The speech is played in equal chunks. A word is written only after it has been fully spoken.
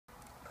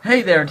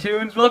Hey there,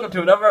 Toons! Welcome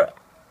to another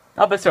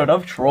episode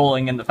of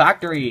Trolling in the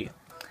Factory.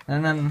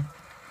 And then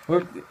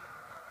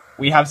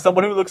we have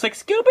someone who looks like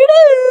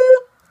Scooby-Doo!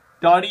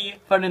 Dottie,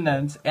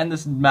 Fernandez, and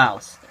this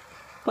mouse.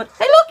 But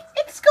hey look,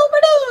 it's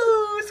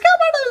Scooby-Doo!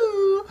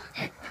 Scooby-Doo!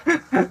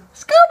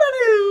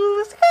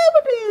 Scooby-Doo!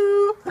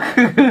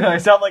 Scooby-Doo! I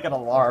sound like an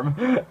alarm.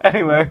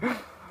 Anyway,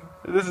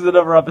 this is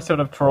another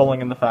episode of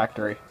Trolling in the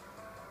Factory.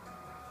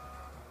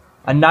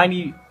 A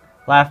 90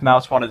 laugh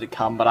mouse wanted to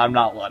come, but I'm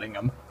not letting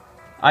him.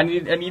 I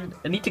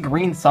need to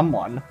green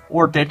someone,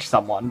 or ditch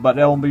someone, but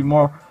it'll be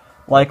more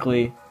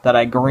likely that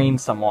I green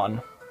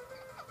someone.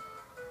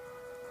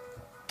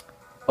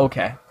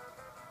 Okay.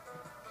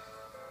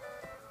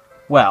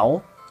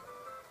 Well.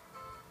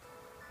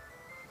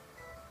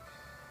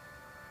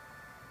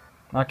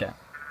 Okay.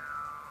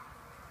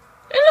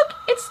 Hey look,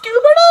 it's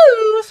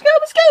Scooby-Doo!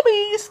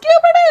 Scooby-Scooby!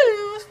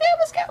 Scooby-Doo!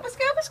 Scooby-Scooby!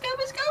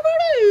 Scooby-Scooby!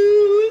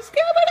 Scooby-Doo!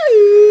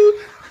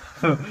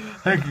 Scooby-Doo!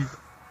 Thank you.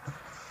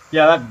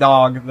 Yeah, that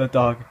dog. The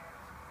dog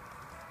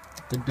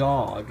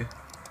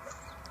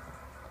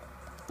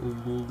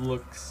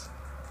looks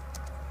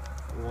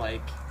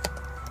like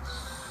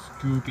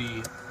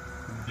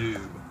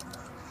Scooby-Doo.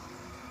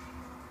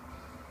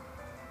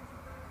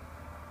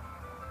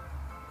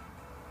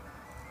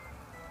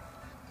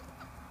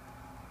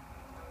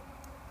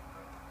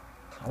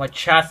 Oh, my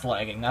chat's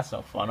lagging. That's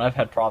no fun. I've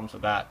had problems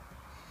with that.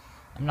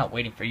 I'm not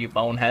waiting for you,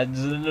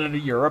 boneheads.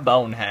 You're a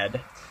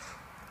bonehead.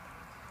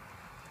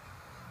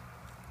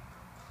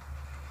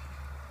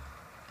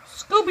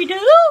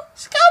 Scooby-Doo!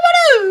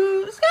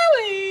 Scooby-Doo!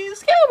 Scooby!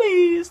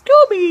 Scooby!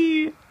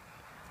 Scooby!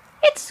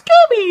 It's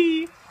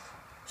Scooby!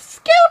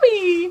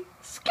 Scooby!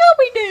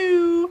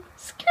 Scooby-Doo!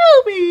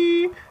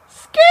 Scooby!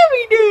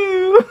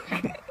 Scooby-Doo!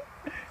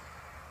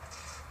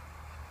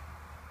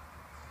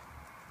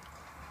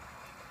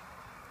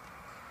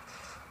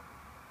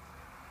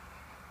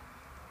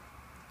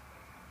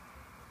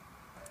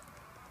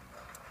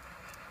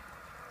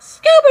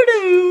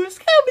 Scooby-Doo!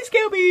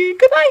 Scooby-Scooby!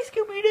 Goodbye,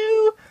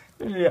 Scooby-Doo!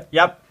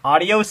 Yep,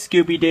 audio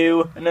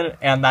Scooby-Doo,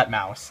 and that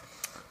mouse.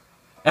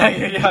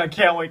 Yeah, I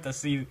can't wait to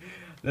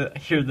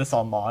hear this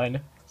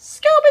online.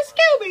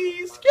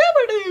 Scooby-Scooby!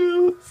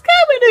 Scooby-Doo!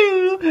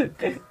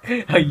 Scooby-Doo!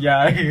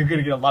 Yeah, you're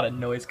gonna get a lot of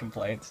noise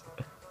complaints.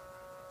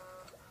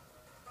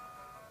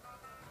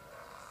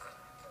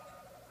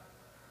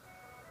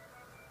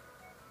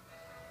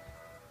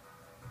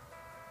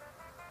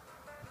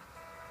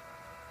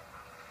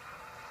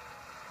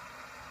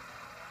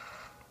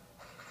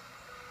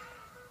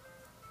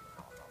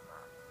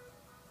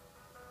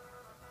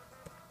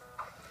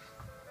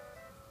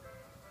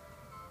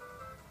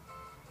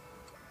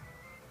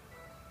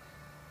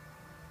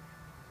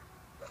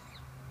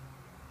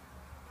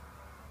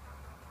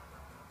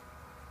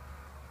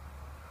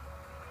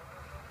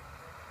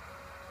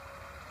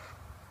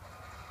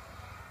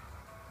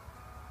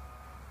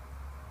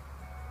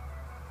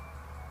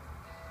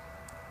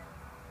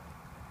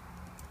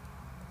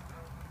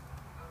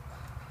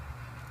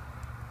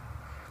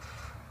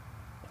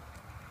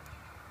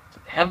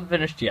 Haven't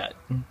finished yet.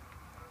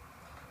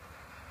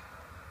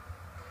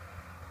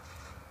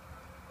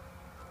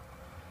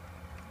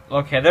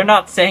 Okay, they're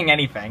not saying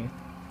anything.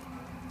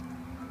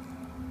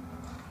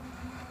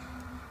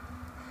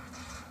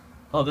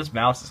 Oh, this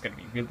mouse is gonna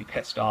be really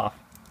pissed off.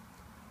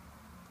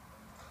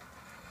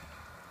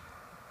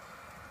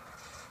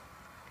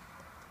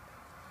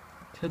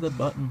 To the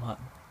button.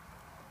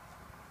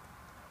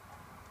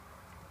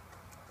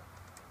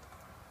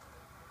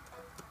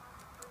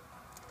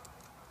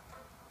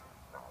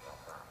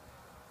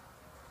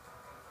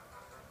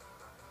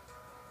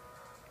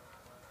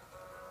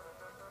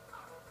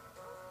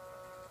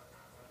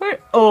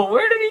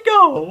 Where did he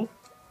go?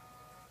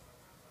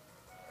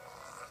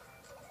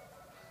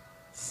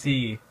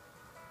 C.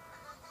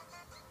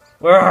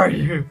 Where are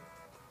you?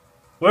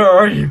 Where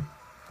are you?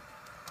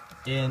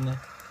 In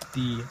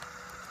the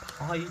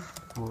pipe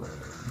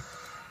room.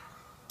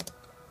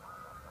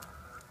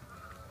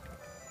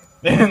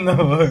 In the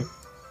wood.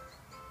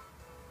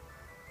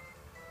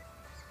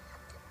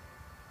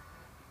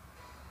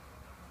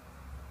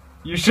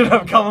 You should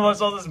have come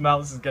unless all this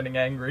mouse is getting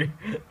angry.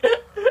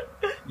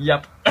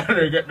 Yep,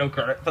 I get no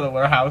credit for the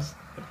warehouse.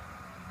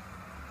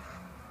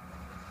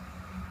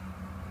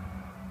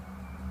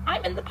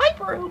 I'm in the pipe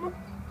room.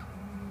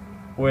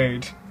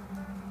 Wait.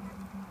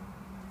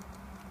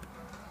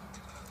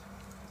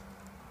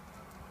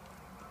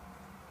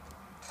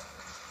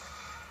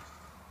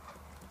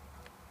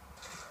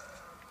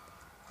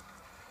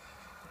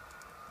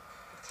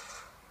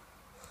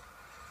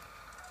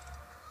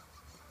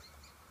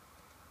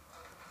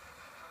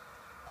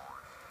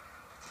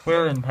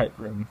 We're in pipe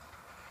room.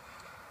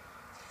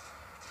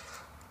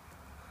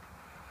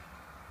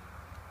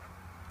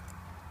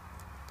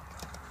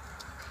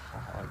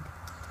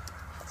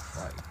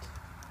 Right.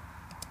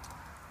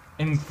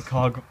 In the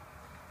cog.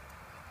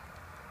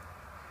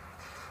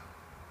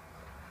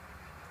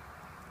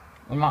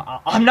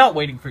 I'm not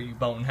waiting for you,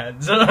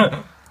 boneheads.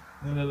 I'm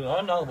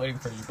not waiting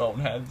for you,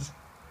 boneheads.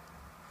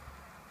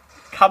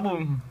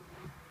 Kaboom.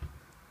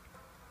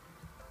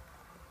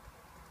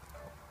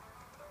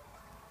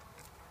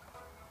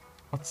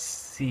 Let's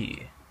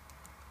see.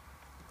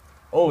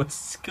 Oh,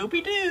 it's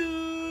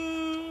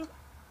Scooby-Doo!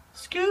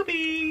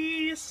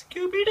 Scooby!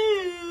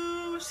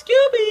 Scooby-Doo!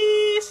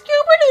 Scooby!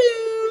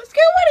 Scooby-Doo!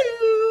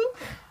 Scooby-Doo!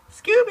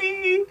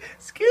 Scooby!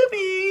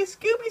 Scooby!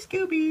 Scooby!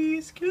 Scooby!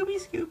 Scooby!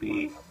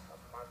 Scooby!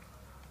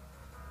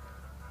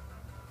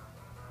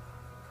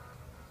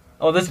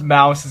 Oh, this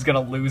mouse is gonna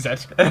lose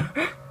it.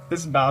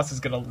 This mouse is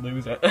gonna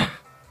lose it.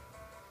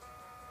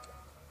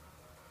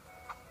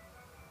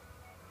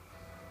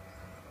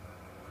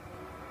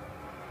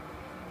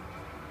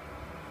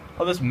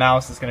 Oh, this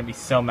mouse is gonna be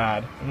so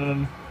mad.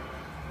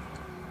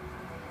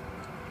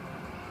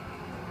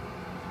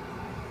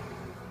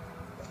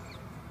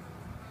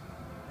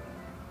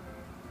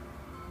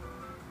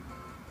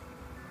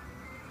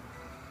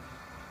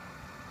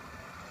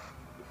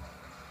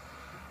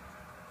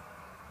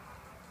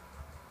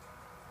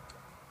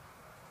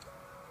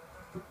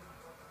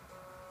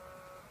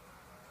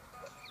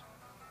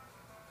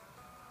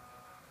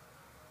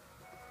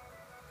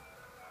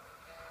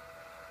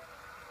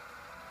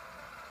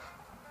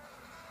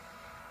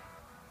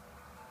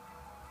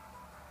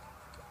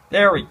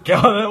 There we go.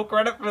 No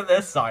credit for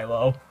this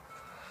silo.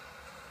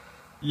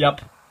 Yep.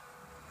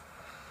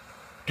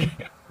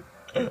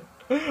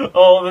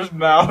 Oh, this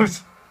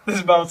mouse.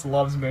 This mouse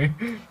loves me.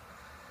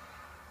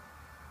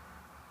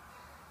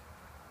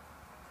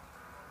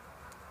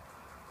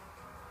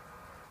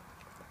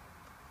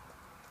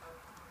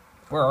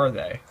 Where are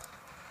they?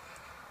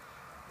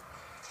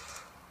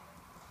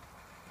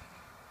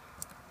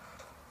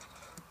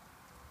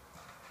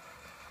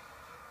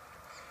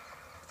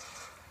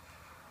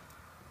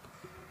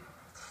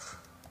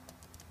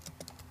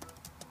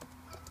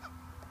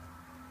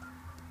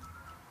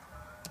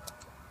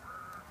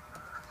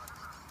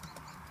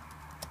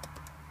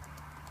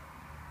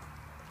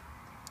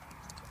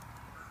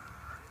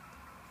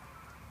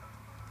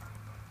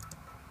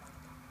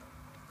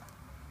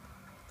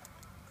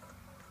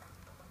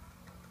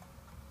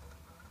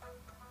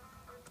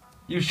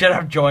 You should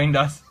have joined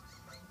us.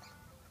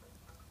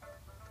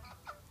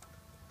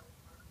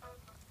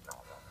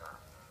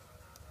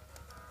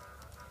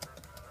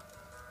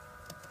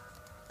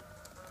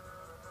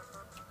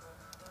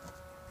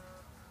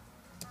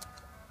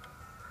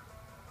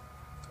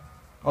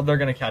 Oh, they're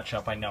gonna catch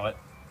up, I know it.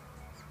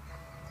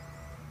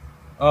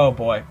 Oh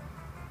boy.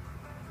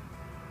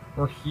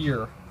 We're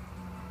here.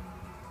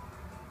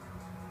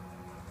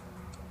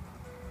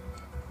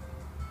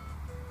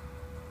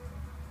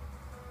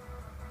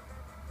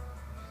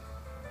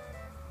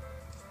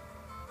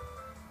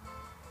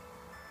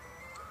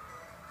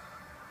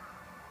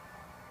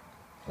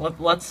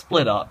 Let's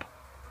split up.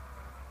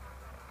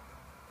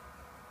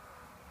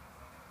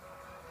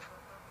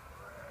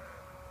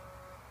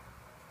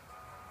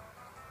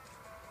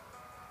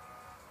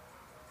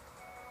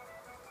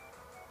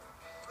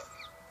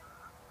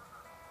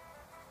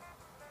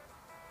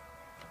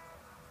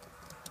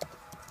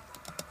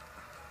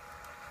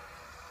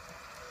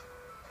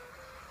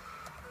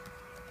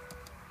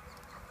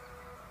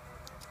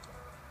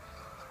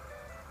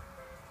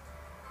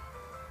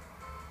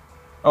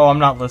 Oh, I'm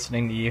not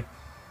listening to you.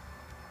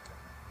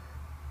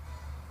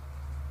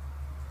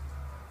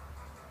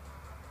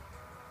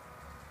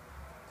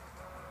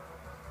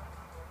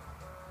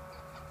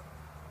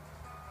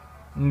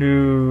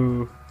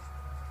 No.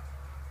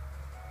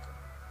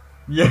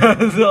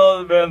 Yes,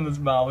 oh man, this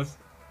mouse.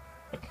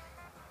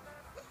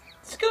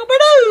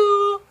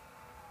 Scooby-Doo!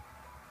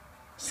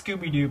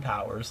 Scooby-Doo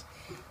powers.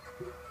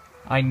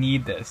 I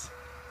need this.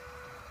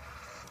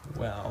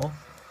 Well.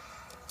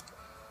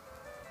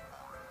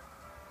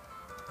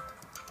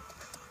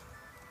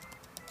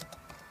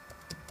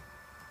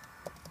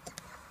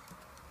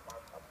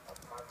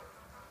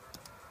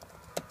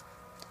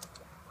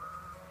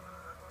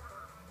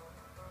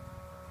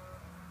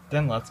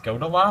 Then let's go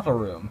to lava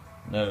room.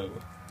 No.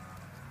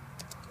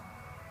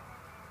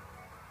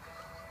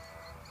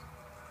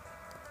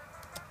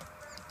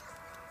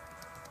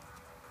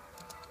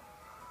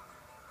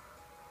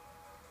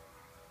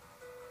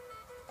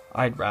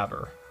 I'd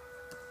rather.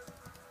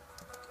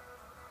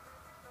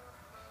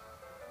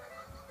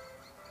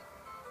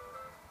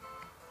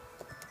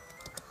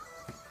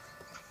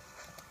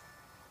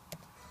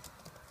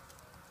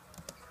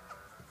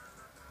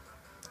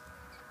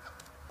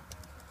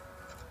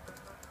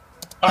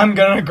 I'm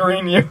gonna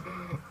green you.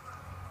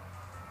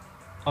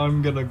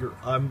 I'm gonna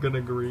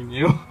green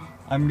you.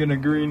 I'm gonna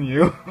green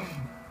you.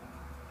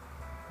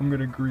 I'm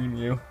gonna green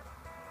you.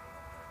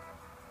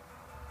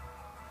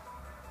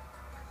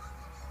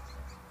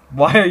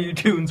 Why are you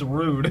toons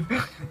rude?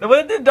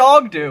 What did the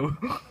dog do?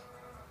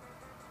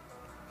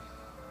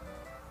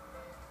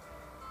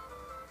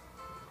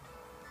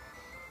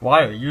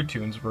 Why are you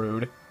toons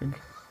rude?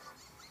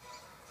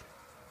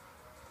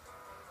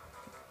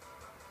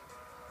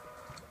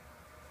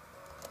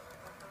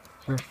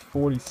 You're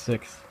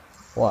 46.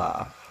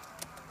 Laugh.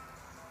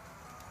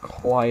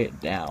 Quiet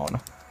down.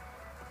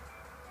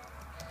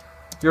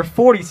 You're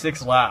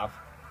 46 laugh.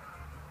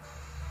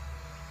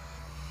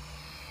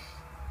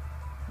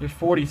 You're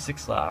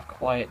 46 laugh.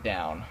 Quiet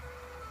down.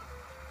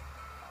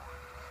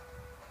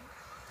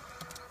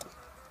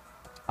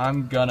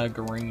 I'm gonna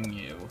green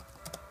you.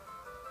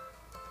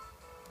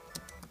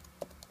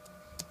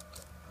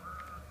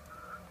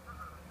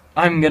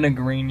 I'm gonna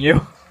green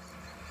you.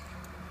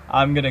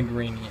 I'm gonna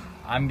green you.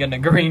 I'm gonna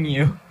green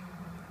you.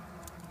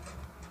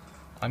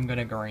 I'm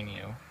gonna green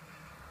you.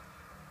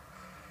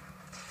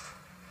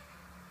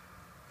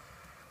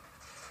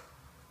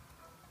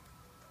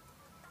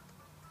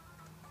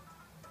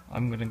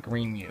 I'm gonna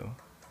green you.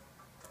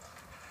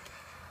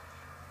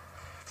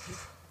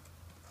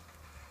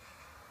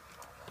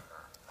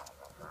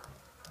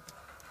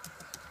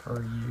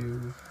 For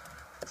you.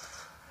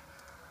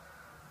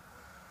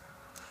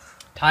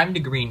 Time to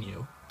green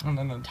you.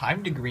 No,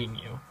 time to green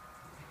you.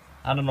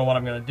 I don't know what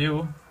I'm gonna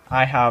do.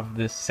 I have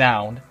this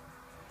sound.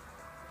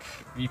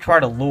 If you try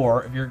to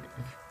lure,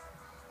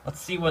 let's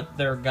see what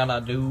they're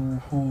gonna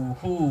do.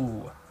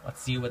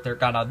 Let's see what they're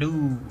gonna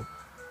do.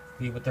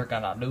 See what they're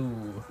gonna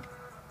do.